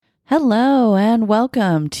Hello and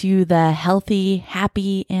welcome to the Healthy,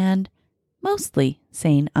 Happy, and Mostly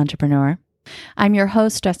Sane Entrepreneur. I'm your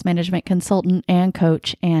host, stress management consultant and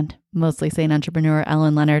coach, and mostly sane entrepreneur,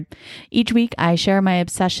 Ellen Leonard. Each week, I share my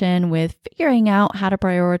obsession with figuring out how to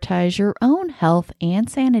prioritize your own health and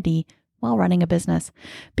sanity while running a business,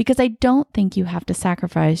 because I don't think you have to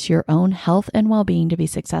sacrifice your own health and well-being to be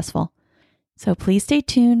successful. So please stay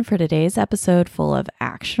tuned for today's episode full of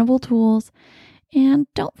actionable tools. And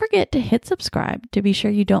don't forget to hit subscribe to be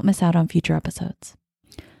sure you don't miss out on future episodes.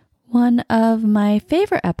 One of my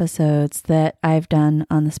favorite episodes that I've done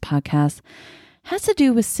on this podcast has to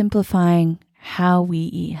do with simplifying how we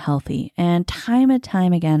eat healthy. And time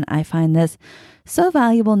again, I find this so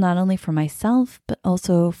valuable not only for myself, but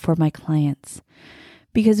also for my clients.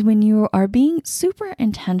 Because when you are being super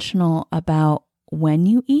intentional about when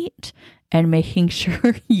you eat and making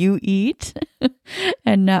sure you eat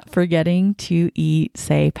and not forgetting to eat,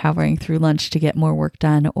 say, powering through lunch to get more work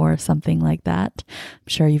done or something like that. I'm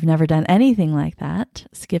sure you've never done anything like that,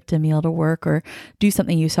 skipped a meal to work or do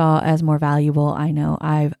something you saw as more valuable. I know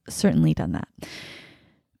I've certainly done that.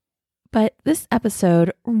 But this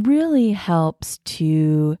episode really helps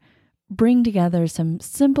to bring together some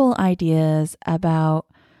simple ideas about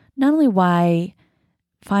not only why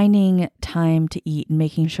finding time to eat and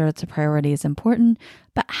making sure it's a priority is important,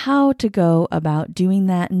 but how to go about doing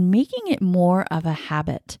that and making it more of a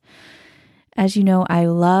habit. As you know, I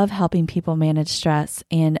love helping people manage stress,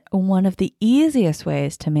 and one of the easiest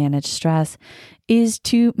ways to manage stress is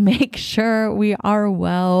to make sure we are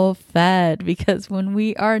well fed, because when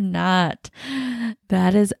we are not,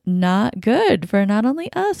 that is not good for not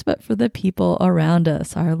only us, but for the people around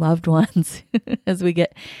us, our loved ones. As we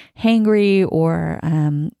get hangry or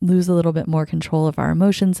lose a little bit more control of our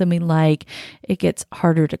emotions than we like, it gets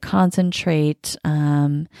harder to concentrate.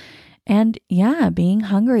 And yeah, being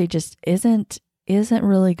hungry just isn't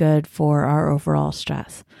really good for our overall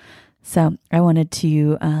stress. So I wanted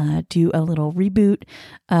to do a little reboot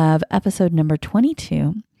of episode number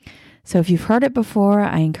 22. So if you've heard it before,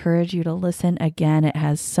 I encourage you to listen again. It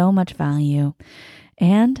has so much value.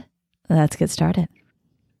 And let's get started.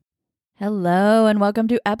 Hello and welcome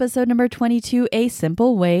to episode number 22, A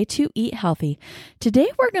Simple Way to Eat Healthy. Today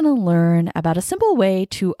we're going to learn about a simple way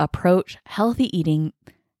to approach healthy eating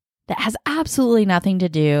that has absolutely nothing to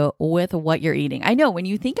do with what you're eating. I know when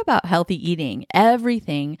you think about healthy eating,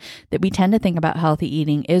 everything that we tend to think about healthy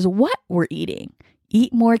eating is what we're eating.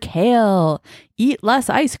 Eat more kale, eat less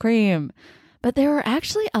ice cream. But there are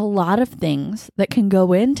actually a lot of things that can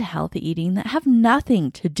go into healthy eating that have nothing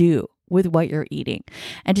to do with what you're eating.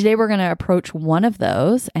 And today we're going to approach one of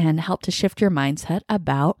those and help to shift your mindset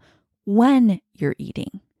about when you're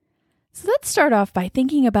eating. So let's start off by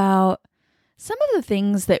thinking about some of the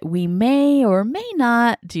things that we may or may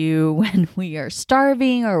not do when we are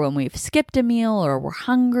starving or when we've skipped a meal or we're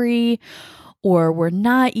hungry or we're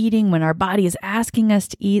not eating when our body is asking us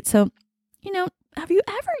to eat. So, have you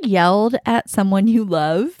ever yelled at someone you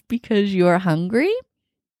love because you're hungry?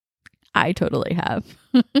 I totally have.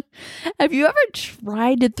 Have you ever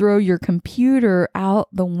tried to throw your computer out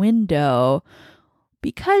the window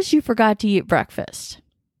because you forgot to eat breakfast?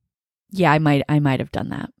 Yeah, I might have done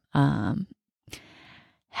that.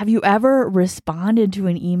 Have you ever responded to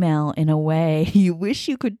an email in a way you wish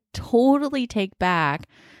you could totally take back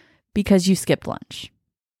because you skipped lunch?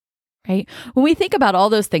 Right? When we think about all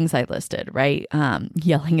those things I listed, right?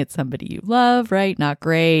 Yelling at somebody you love, right? Not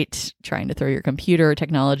great. Trying to throw your computer or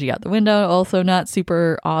technology out the window, also not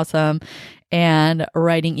super awesome. And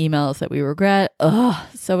writing emails that we regret. Ugh,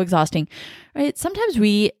 so exhausting, right? Sometimes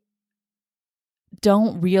we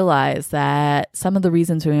don't realize that some of the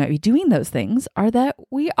reasons we might be doing those things are that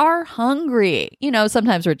we are hungry.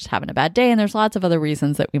 Sometimes we're just having a bad day and there's lots of other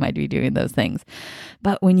reasons that we might be doing those things.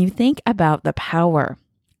 But when you think about the power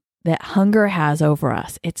that hunger has over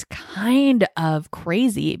us, it's kind of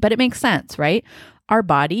crazy, but it makes sense, right? Our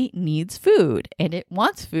body needs food and it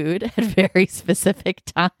wants food at very specific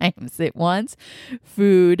times. It wants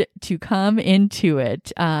food to come into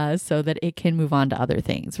it so that it can move on to other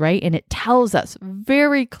things, right? And it tells us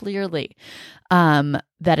very clearly that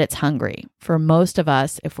it's hungry. For most of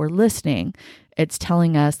us, if we're listening, it's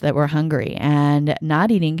telling us that we're hungry, and not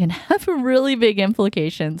eating can have really big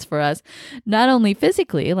implications for us, not only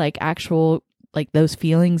physically, like those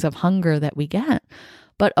feelings of hunger that we get,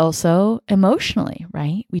 but also emotionally,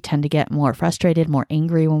 right? We tend to get more frustrated, more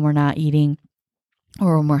angry when we're not eating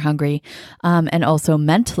or when we're hungry. And also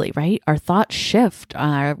mentally, right? Our thoughts shift.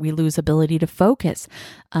 We lose ability to focus.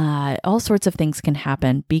 All sorts of things can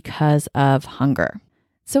happen because of hunger.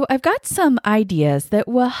 So I've got some ideas that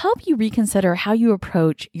will help you reconsider how you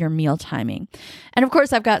approach your meal timing. And of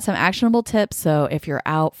course, I've got some actionable tips. So if you're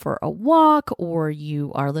out for a walk or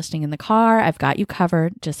you are listening in the car, I've got you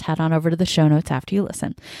covered. Just head on over to the show notes after you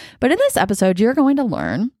listen. But in this episode, you're going to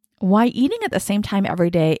learn why eating at the same time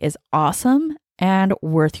every day is awesome and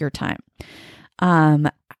worth your time.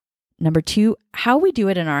 Number 2, how we do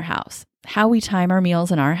it in our house, how we time our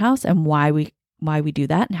meals in our house and why we do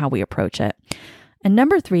that and how we approach it. And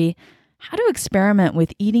number 3, how to experiment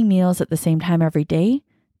with eating meals at the same time every day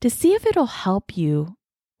to see if it'll help you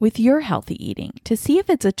with your healthy eating, to see if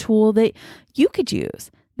it's a tool that you could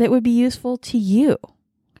use that would be useful to you.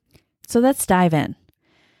 So let's dive in.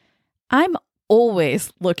 I'm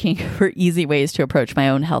always looking for easy ways to approach my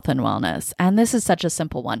own health and wellness, and this is such a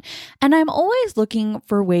simple one. And I'm always looking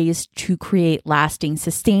for ways to create lasting,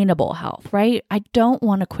 sustainable health, right? I don't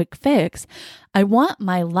want a quick fix. I want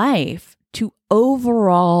my life to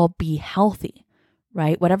overall be healthy,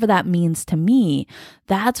 right? Whatever that means to me,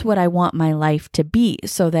 that's what I want my life to be.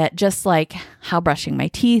 So that just like how brushing my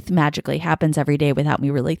teeth magically happens every day without me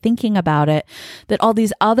really thinking about it, that all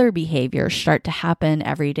these other behaviors start to happen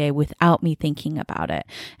every day without me thinking about it.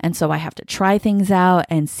 And so I have to try things out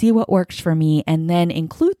and see what works for me and then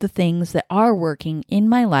include the things that are working in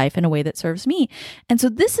my life in a way that serves me. And so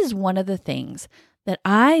this is one of the things that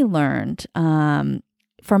I learned,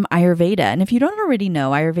 from Ayurveda. And if you don't already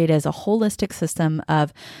know, Ayurveda is a holistic system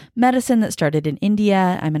of medicine that started in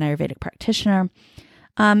India. I'm an Ayurvedic practitioner,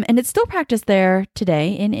 and it's still practiced there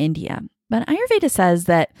today in India. But Ayurveda says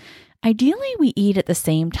that ideally we eat at the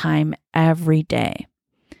same time every day.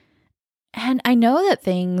 And I know that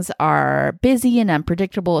things are busy and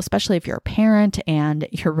unpredictable, especially if you're a parent and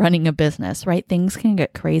you're running a business, right? Things can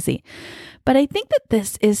get crazy. But I think that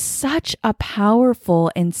this is such a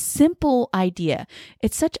powerful and simple idea.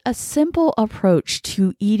 It's such a simple approach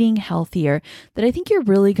to eating healthier that I think you're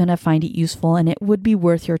really going to find it useful and it would be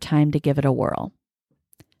worth your time to give it a whirl.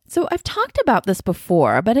 So I've talked about this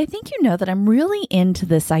before, but I think you know that I'm really into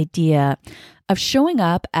this idea of showing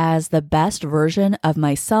up as the best version of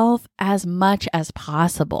myself as much as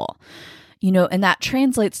possible. And that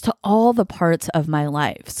translates to all the parts of my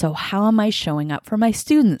life. So how am I showing up for my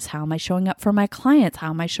students? How am I showing up for my clients? How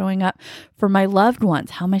am I showing up for my loved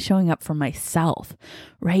ones? How am I showing up for myself,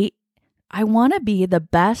 right? I want to be the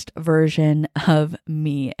best version of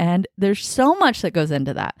me. And there's so much that goes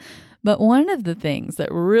into that. But one of the things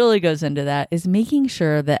that really goes into that is making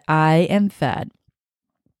sure that I am fed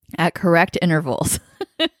at correct intervals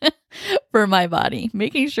for my body,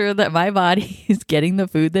 making sure that my body is getting the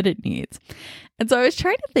food that it needs. And so I was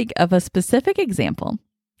trying to think of a specific example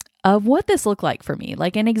of what this looked like for me,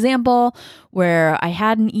 like an example where I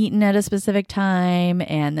hadn't eaten at a specific time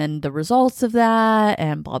and then the results of that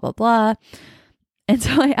and blah, blah, blah. And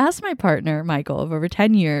so I asked my partner, Michael, of over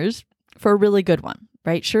 10 years for a really good one.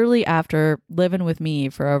 Right? Surely after living with me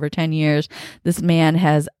for over 10 years, this man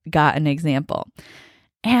has got an example.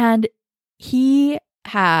 And he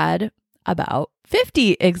had about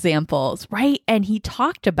 50 examples, right? And he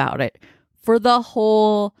talked about it for the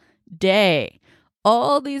whole day.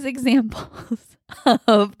 All these examples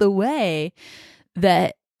of the way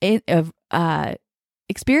that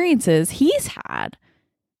experiences he's had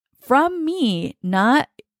from me not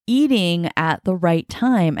eating at the right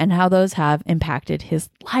time and how those have impacted his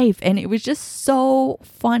life. And it was just so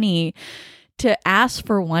funny to ask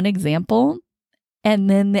for one example. And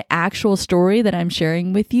then the actual story that I'm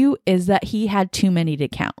sharing with you is that he had too many to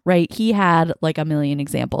count, right? He had like a million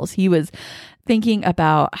examples. He was thinking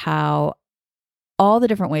about how all the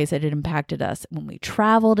different ways that it impacted us when we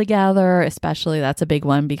travel together, especially that's a big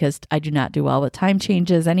one because I do not do well with time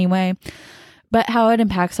changes anyway, but how it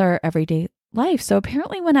impacts our everyday life. So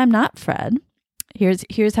apparently when I'm not fed,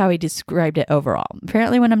 here's how he described it overall.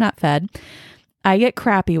 Apparently when I'm not fed, I get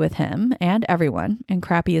crappy with him and everyone. And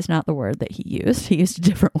crappy is not the word that he used. He used a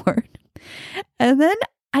different word. And then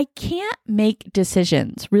I can't make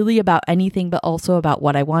decisions really about anything, but also about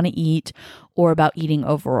what I want to eat or about eating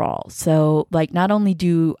overall. So like not only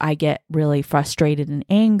do I get really frustrated and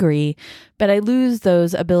angry, but I lose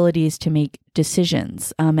those abilities to make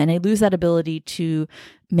decisions. And I lose that ability to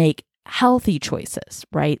make healthy choices,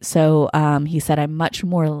 right? So he said, I'm much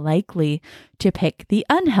more likely to pick the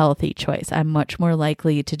unhealthy choice. I'm much more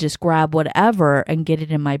likely to just grab whatever and get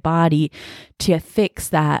it in my body to fix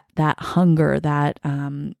that hunger, that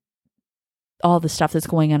all the stuff that's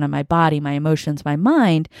going on in my body, my emotions, my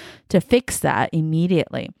mind, to fix that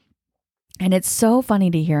immediately. And it's so funny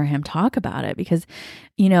to hear him talk about it because,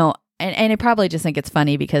 And I probably just think it's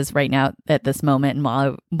funny because right now at this moment and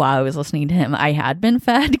while I was listening to him, I had been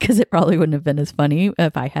fed, because it probably wouldn't have been as funny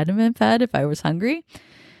if I hadn't been fed, if I was hungry.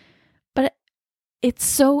 But it's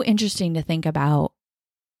so interesting to think about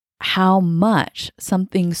how much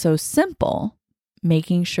something so simple,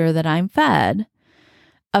 making sure that I'm fed,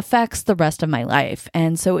 affects the rest of my life.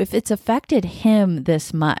 And so if it's affected him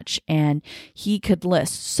this much, and he could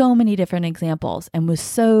list so many different examples and was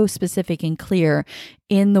so specific and clear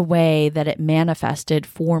in the way that it manifested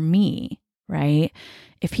for me, right?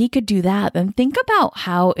 If he could do that, then think about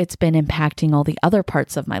how it's been impacting all the other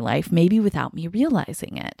parts of my life, maybe without me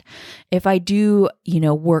realizing it. If I do,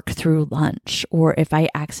 work through lunch, or if I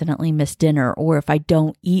accidentally miss dinner, or if I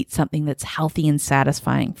don't eat something that's healthy and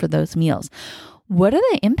satisfying for those meals, what are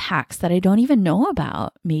the impacts that I don't even know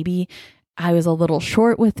about? Maybe I was a little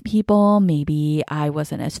short with people. Maybe I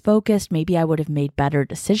wasn't as focused. Maybe I would have made better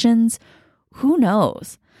decisions. Who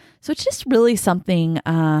knows? So it's just really something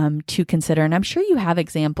to consider. And I'm sure you have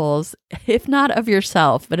examples, if not of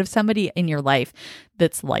yourself, but of somebody in your life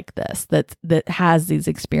that's like this, that has these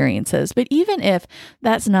experiences. But even if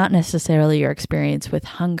that's not necessarily your experience with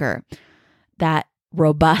hunger, that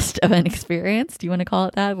robust of an experience, do you want to call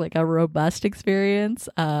it that? Like a robust experience,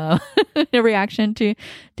 a reaction to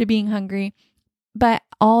being hungry. But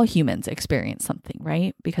all humans experience something,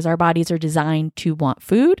 right? Because our bodies are designed to want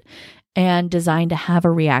food and designed to have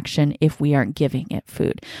a reaction if we aren't giving it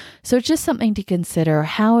food. So it's just something to consider.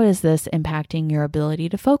 How is this impacting your ability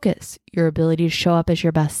to focus, your ability to show up as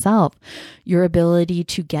your best self, your ability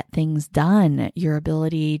to get things done, your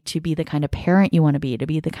ability to be the kind of parent you want to be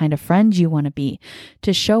the kind of friend you want to be,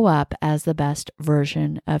 to show up as the best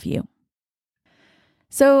version of you?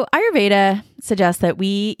 So Ayurveda suggests that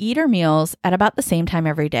we eat our meals at about the same time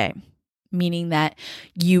every day, meaning that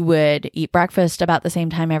you would eat breakfast about the same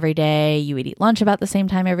time every day, you would eat lunch about the same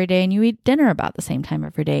time every day, and you eat dinner about the same time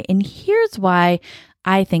every day. And here's why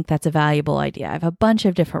I think that's a valuable idea. I have a bunch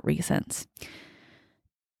of different reasons.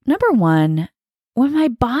 Number one, when my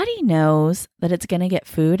body knows that it's going to get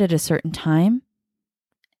food at a certain time,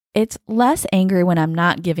 it's less angry when I'm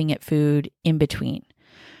not giving it food in between,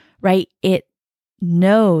 right? It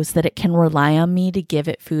knows that it can rely on me to give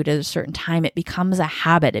it food at a certain time. It becomes a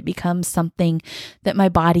habit. It becomes something that my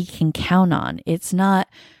body can count on. It's not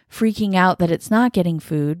freaking out that it's not getting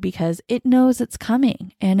food because it knows it's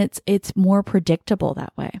coming, and it's more predictable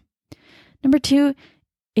that way. Number two,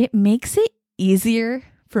 it makes it easier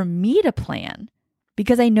for me to plan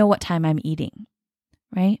because I know what time I'm eating,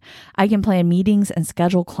 right? I can plan meetings and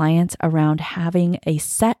schedule clients around having a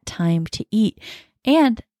set time to eat,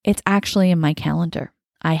 and it's actually in my calendar.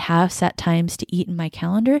 I have set times to eat in my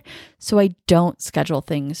calendar, so I don't schedule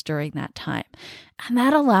things during that time. And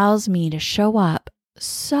that allows me to show up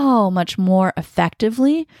so much more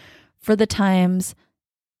effectively for the times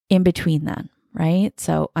in between then, right?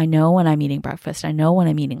 So I know when I'm eating breakfast, I know when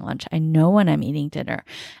I'm eating lunch, I know when I'm eating dinner.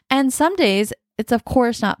 And some days it's of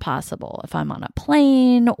course not possible. If I'm on a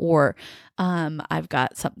plane or I've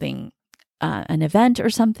got something, an event or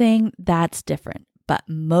something, that's different. But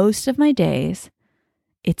most of my days,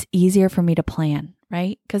 it's easier for me to plan,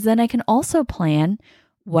 right? Because then I can also plan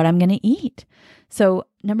what I'm going to eat. So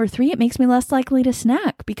number three, it makes me less likely to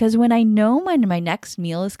snack because when I know when my next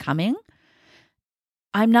meal is coming,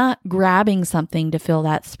 I'm not grabbing something to fill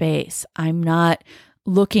that space. I'm not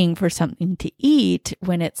looking for something to eat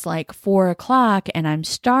when it's like 4:00 and I'm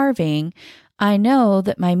starving. I know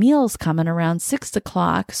that my meal's coming around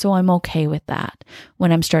 6:00, so I'm okay with that.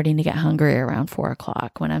 When I'm starting to get hungry around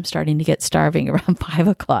 4:00, when I'm starting to get starving around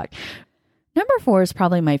 5:00. Number four is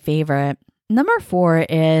probably my favorite. Number four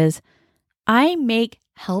is I make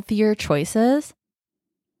healthier choices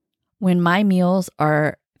when my meals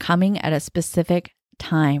are coming at a specific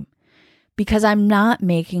time because I'm not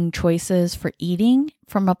making choices for eating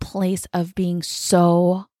from a place of being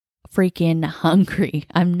so freaking hungry.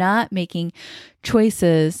 I'm not making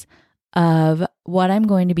choices of what I'm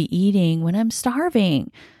going to be eating when I'm starving.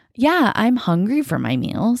 Yeah, I'm hungry for my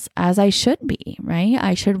meals, as I should be, right?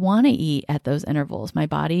 I should want to eat at those intervals. My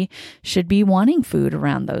body should be wanting food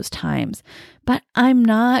around those times, but I'm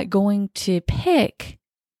not going to pick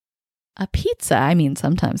a pizza. I mean,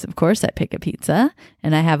 sometimes, of course, I pick a pizza,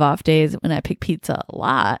 and I have off days when I pick pizza a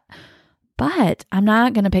lot. But I'm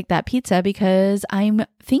not going to pick that pizza because I'm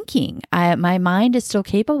thinking. My mind is still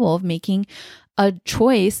capable of making a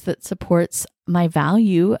choice that supports my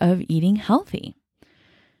value of eating healthy.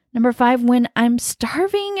 Number five, when I'm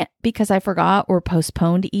starving because I forgot or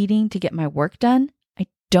postponed eating to get my work done, I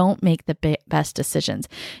don't make the best decisions.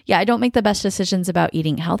 Yeah, I don't make the best decisions about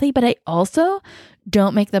eating healthy, but I also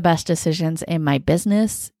don't make the best decisions in my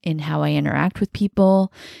business, in how I interact with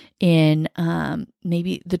people, in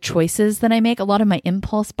maybe the choices that I make. A lot of my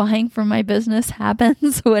impulse buying for my business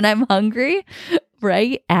happens when I'm hungry,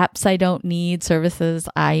 right? Apps I don't need, services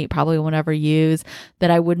I probably won't ever use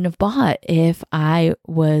that I wouldn't have bought if I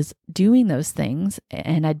was doing those things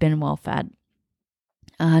and I'd been well fed.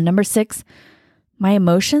 Number 6, my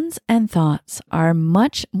emotions and thoughts are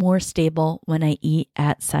much more stable when I eat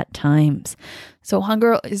at set times. So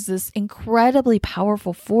hunger is this incredibly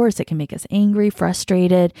powerful force. It can make us angry,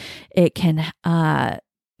 frustrated. It can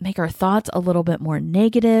make our thoughts a little bit more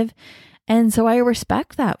negative. And so I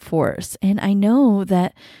respect that force. And I know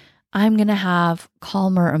that I'm going to have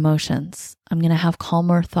calmer emotions. I'm going to have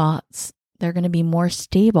calmer thoughts. They're going to be more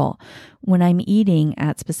stable when I'm eating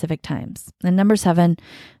at specific times. And number 7,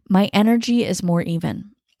 my energy is more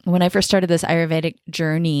even. When I first started this Ayurvedic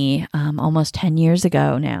journey almost 10 years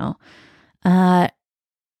ago now, I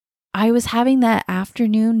was having that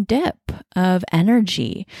afternoon dip of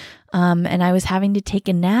energy. And I was having to take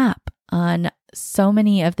a nap on so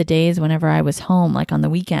many of the days whenever I was home, like on the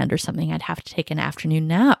weekend or something, I'd have to take an afternoon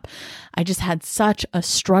nap. I just had such a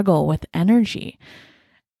struggle with energy.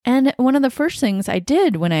 And one of the first things I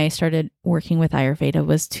did when I started working with Ayurveda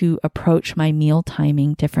was to approach my meal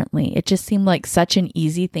timing differently. It just seemed like such an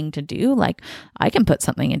easy thing to do. Like, I can put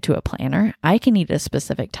something into a planner. I can eat at a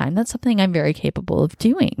specific time. That's something I'm very capable of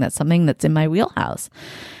doing. That's something that's in my wheelhouse.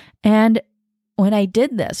 And when I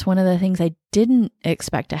did this, one of the things I didn't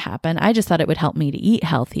expect to happen, I just thought it would help me to eat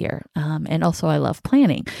healthier. And also I love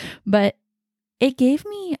planning, but it gave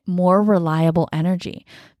me more reliable energy,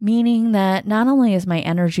 meaning that not only is my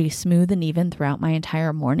energy smooth and even throughout my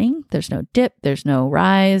entire morning, there's no dip, there's no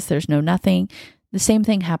rise, there's no nothing. The same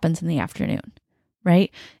thing happens in the afternoon,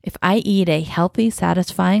 right? If I eat a healthy,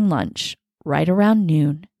 satisfying lunch right around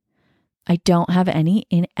noon, I don't have any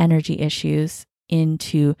energy issues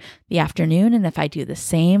into the afternoon. And if I do the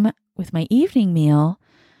same with my evening meal,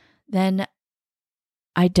 then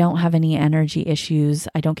I don't have any energy issues.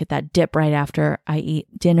 I don't get that dip right after I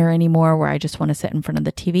eat dinner anymore where I just want to sit in front of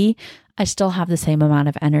the TV. I still have the same amount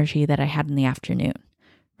of energy that I had in the afternoon,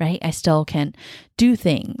 right? I still can do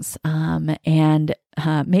things and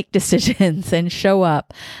make decisions and show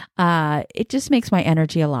up. It just makes my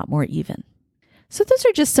energy a lot more even. So those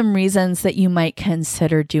are just some reasons that you might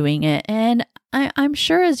consider doing it. And I'm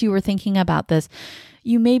sure as you were thinking about this,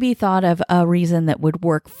 you maybe thought of a reason that would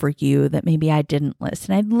work for you that maybe I didn't list.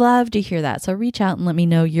 And I'd love to hear that. So reach out and let me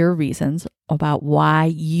know your reasons about why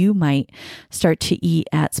you might start to eat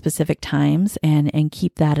at specific times and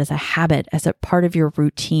keep that as a habit, as a part of your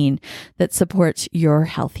routine that supports your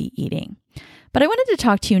healthy eating. But I wanted to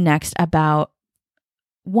talk to you next about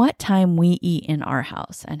what time we eat in our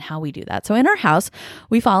house and how we do that. So in our house,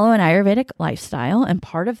 we follow an Ayurvedic lifestyle, and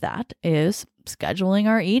part of that is scheduling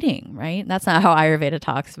our eating, right? That's not how Ayurveda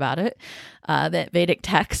talks about it. That Vedic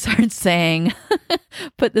texts aren't saying,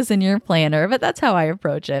 put this in your planner, but that's how I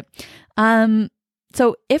approach it.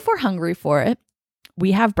 So if we're hungry for it,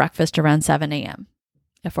 we have breakfast around 7 a.m.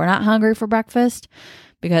 If we're not hungry for breakfast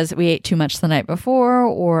because we ate too much the night before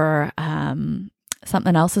or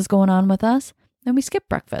something else is going on with us, then we skip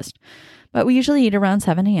breakfast. But we usually eat around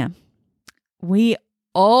 7 a.m. We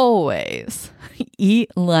always eat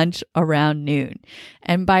lunch around noon.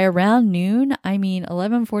 And by around noon, I mean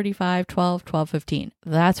 11:45, 12, 12:15.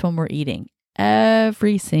 That's when we're eating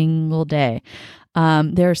every single day.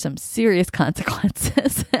 There are some serious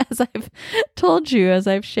consequences, as I've told you, as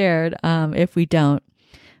I've shared, if we don't.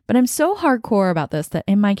 But I'm so hardcore about this that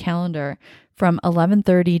in my calendar from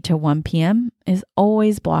 11:30 to 1 p.m. is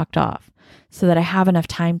always blocked off so that I have enough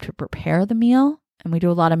time to prepare the meal. And we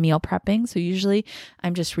do a lot of meal prepping. So usually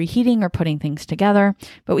I'm just reheating or putting things together,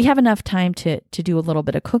 but we have enough time to do a little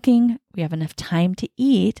bit of cooking. We have enough time to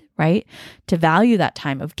eat, right? To value that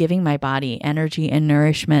time of giving my body energy and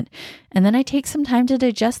nourishment. And then I take some time to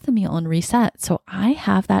digest the meal and reset. So I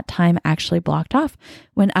have that time actually blocked off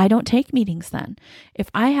when I don't take meetings then.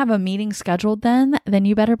 If I have a meeting scheduled then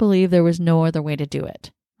you better believe there was no other way to do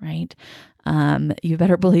it, right? You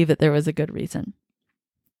better believe that there was a good reason.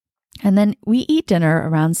 And then we eat dinner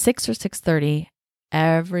around 6 or 6:30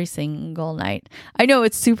 every single night. I know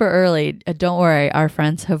it's super early. Don't worry. Our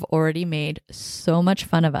friends have already made so much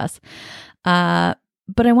fun of us. But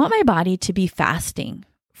I want my body to be fasting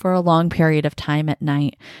for a long period of time at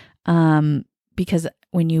night. Because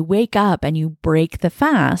when you wake up and you break the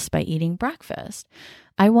fast by eating breakfast,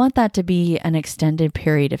 I want that to be an extended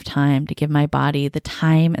period of time to give my body the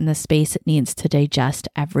time and the space it needs to digest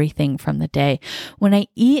everything from the day. When I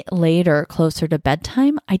eat later, closer to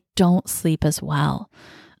bedtime, I don't sleep as well.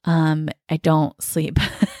 I don't sleep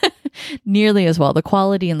nearly as well. The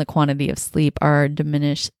quality and the quantity of sleep are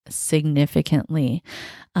diminished significantly.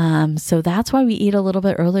 So that's why we eat a little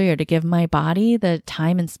bit earlier, to give my body the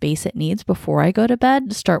time and space it needs before I go to bed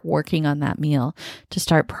to start working on that meal, to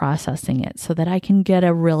start processing it so that I can get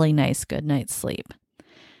a really nice, good night's sleep.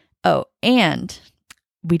 Oh, and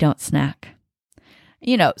we don't snack.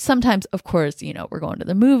 Sometimes, of course, we're going to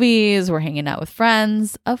the movies, we're hanging out with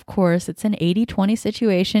friends. Of course, it's an 80-20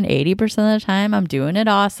 situation. 80% of the time, I'm doing it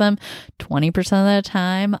awesome. 20% of the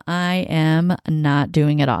time, I am not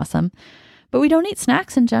doing it awesome. But we don't eat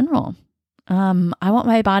snacks in general. I want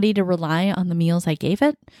my body to rely on the meals I gave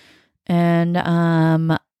it. And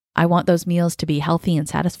I want those meals to be healthy and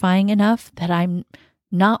satisfying enough that I'm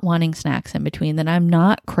not wanting snacks in between, that I'm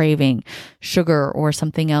not craving sugar or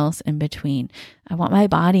something else in between. I want my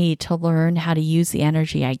body to learn how to use the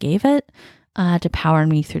energy I gave it to power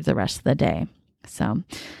me through the rest of the day. So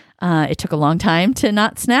it took a long time to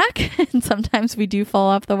not snack, and sometimes we do fall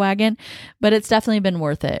off the wagon, but it's definitely been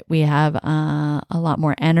worth it. We have a lot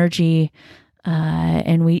more energy,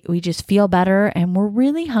 and we just feel better, and we're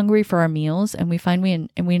really hungry for our meals, and we find we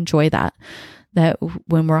enjoy that. That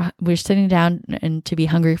when we're sitting down and to be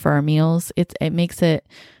hungry for our meals, it makes it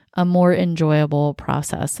a more enjoyable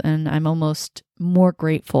process. And I'm almost more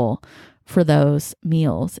grateful for those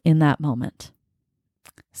meals in that moment.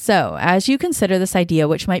 So as you consider this idea,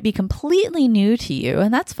 which might be completely new to you,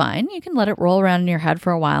 and that's fine, you can let it roll around in your head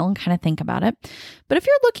for a while and kind of think about it. But if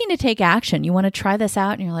you're looking to take action, you want to try this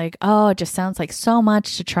out and you're like, oh, it just sounds like so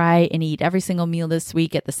much to try and eat every single meal this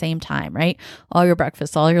week at the same time, right? All your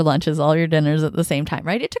breakfasts, all your lunches, all your dinners at the same time,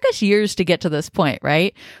 right? It took us years to get to this point,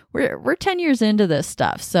 right? We're 10 years into this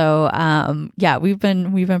stuff. So, we've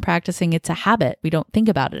been practicing. It's a habit. We don't think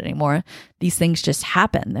about it anymore. These things just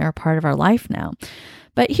happen. They're a part of our life now.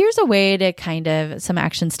 But here's a way to some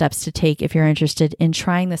action steps to take if you're interested in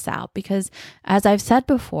trying this out. Because as I've said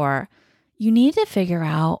before, you need to figure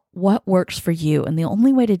out what works for you. And the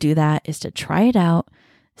only way to do that is to try it out,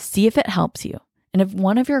 see if it helps you. And if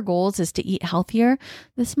one of your goals is to eat healthier,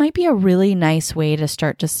 this might be a really nice way to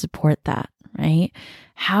start to support that, right?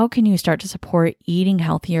 How can you start to support eating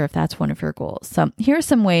healthier if that's one of your goals? So here are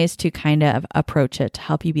some ways to kind of approach it to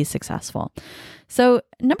help you be successful. So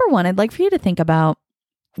number one, I'd like for you to think about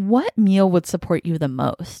what meal would support you the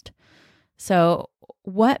most. So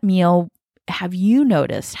what meal have you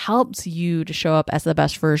noticed helps you to show up as the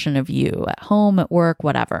best version of you at home, at work,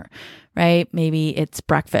 whatever, right? Maybe it's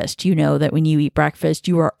breakfast. You know that when you eat breakfast,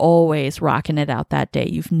 you are always rocking it out that day.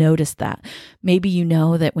 You've noticed that. Maybe you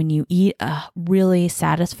know that when you eat a really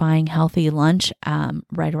satisfying, healthy lunch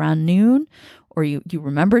right around noon, or you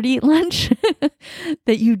remember to eat lunch,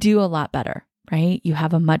 that you do a lot better. Right? You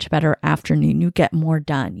have a much better afternoon. You get more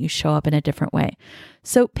done. You show up in a different way.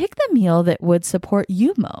 So pick the meal that would support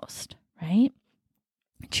you most, right?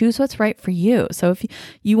 Choose what's right for you. So if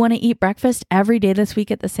you want to eat breakfast every day this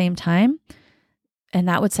week at the same time, and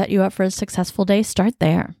that would set you up for a successful day, start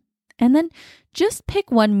there. And then just pick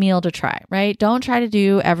one meal to try, right? Don't try to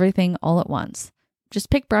do everything all at once. Just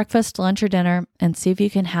pick breakfast, lunch, or dinner and see if you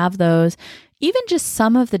can have those even just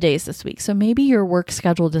some of the days this week. So maybe your work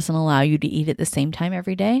schedule doesn't allow you to eat at the same time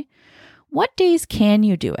every day. What days can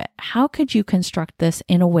you do it? How could you construct this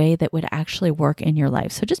in a way that would actually work in your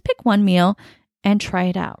life? So just pick one meal and try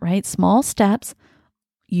it out, right? Small steps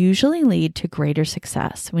usually lead to greater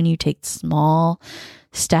success when you take small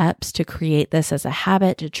steps to create this as a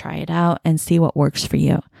habit, to try it out and see what works for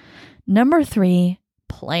you. Number 3,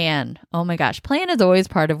 plan. Oh my gosh, plan is always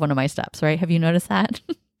part of one of my steps, right? Have you noticed that?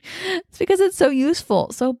 It's because it's so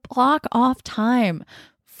useful. So block off time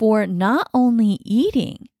for not only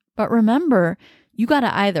eating, but remember, you got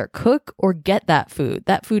to either cook or get that food.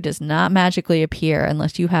 That food does not magically appear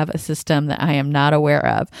unless you have a system that I am not aware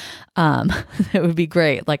of. It would be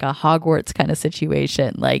great, like a Hogwarts kind of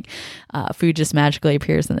situation, like food just magically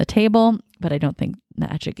appears on the table, but I don't think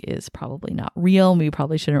magic is probably not real. We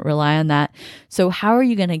probably shouldn't rely on that. So how are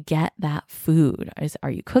you going to get that food? Are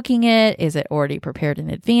you cooking it? Is it already prepared in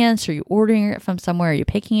advance? Are you ordering it from somewhere? Are you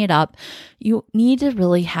picking it up? You need to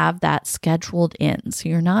really have that scheduled in. So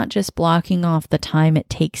you're not just blocking off the time it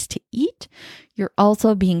takes to eat. You're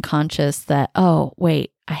also being conscious that, oh,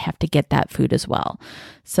 wait, I have to get that food as well,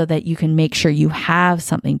 so that you can make sure you have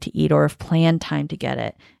something to eat or have planned time to get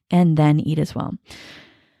it and then eat as well.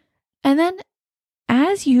 And then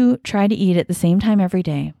as you try to eat at the same time every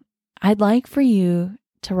day, I'd like for you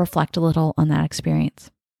to reflect a little on that experience.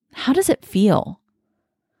 How does it feel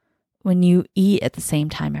when you eat at the same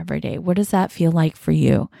time every day? What does that feel like for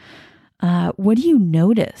you? What do you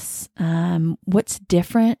notice? What's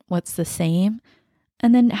different? What's the same?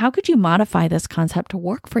 And then how could you modify this concept to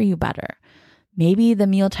work for you better? Maybe the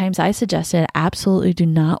meal times I suggested absolutely do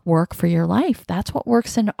not work for your life. That's what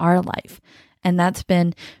works in our life. And that's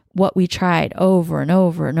been what we tried over and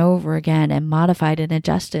over and over again and modified and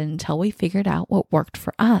adjusted until we figured out what worked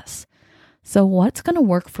for us. So what's going to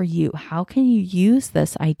work for you? How can you use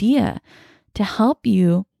this idea to help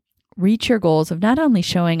you reach your goals of not only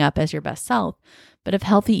showing up as your best self, but if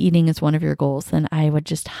healthy eating is one of your goals, then I would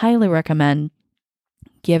just highly recommend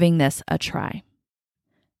giving this a try.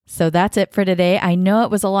 So that's it for today. I know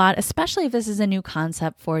it was a lot, especially if this is a new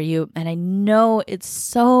concept for you. And I know it's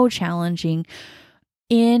so challenging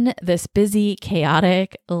in this busy,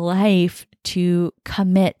 chaotic life to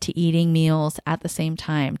commit to eating meals at the same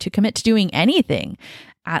time, to commit to doing anything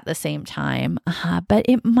at the same time. But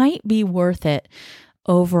it might be worth it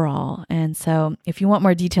overall. And so if you want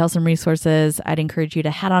more details and resources, I'd encourage you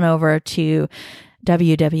to head on over to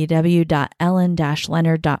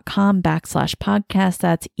www.ellen-leonard.com/podcast.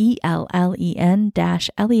 That's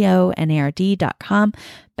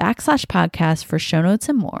ELLEN-LEONARD.com/podcast for show notes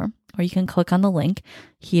and more. Or you can click on the link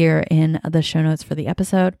here in the show notes for the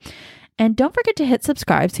episode. And don't forget to hit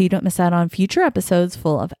subscribe so you don't miss out on future episodes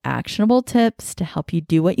full of actionable tips to help you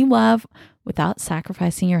do what you love without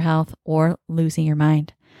sacrificing your health or losing your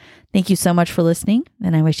mind. Thank you so much for listening,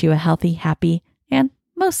 and I wish you a healthy, happy, and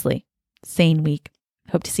mostly sane week.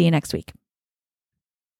 Hope to see you next week.